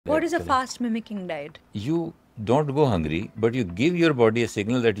What is a fast mimicking diet? You don't go hungry, but you give your body a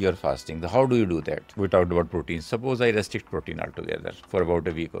signal that you are fasting. How do you do that? We talked about protein. Suppose I restrict protein altogether for about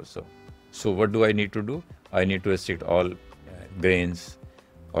a week or so. So what do I need to do? I need to restrict all grains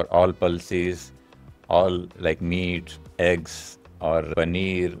or all pulses, all like meat, eggs or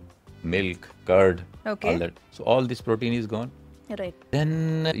paneer, milk, curd, Okay. all that. So all this protein is gone. Right.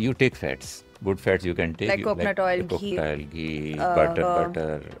 Then you take fats. Good fats you can take. Like coconut oil, ghee,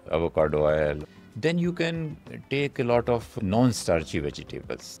 butter, avocado oil. Then you can take a lot of non-starchy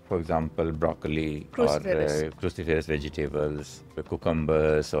vegetables. For example, broccoli Cruciferous. or cruciferous vegetables,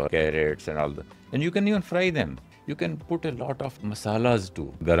 cucumbers or carrots and all that. And you can even fry them. You can put a lot of masalas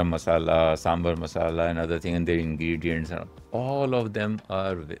too. Garam masala, sambar masala and other things and their ingredients. And all of them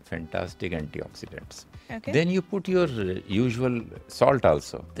are fantastic antioxidants. Okay. Then you put your usual salt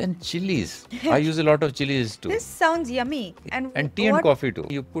also. Then chilies. I use a lot of chilies too. This sounds yummy. And tea and coffee too.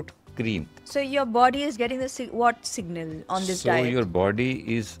 You put cream. So your body is getting the what signal on this diet? So your body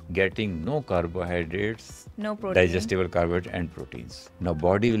is getting no carbohydrates, no protein, digestible carbohydrates and proteins. Now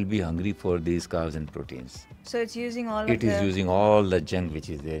body will be hungry for these carbs and proteins. So it's using all It is using all the junk which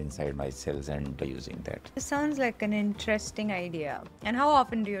is there inside my cells and using that. This sounds like an interesting idea. And how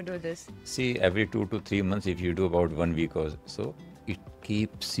often do you do this? See, every 2 to 3 months, if you do about 1 week or so, it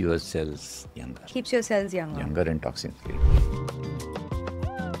keeps your cells younger. Keeps your cells younger. Younger and toxin free.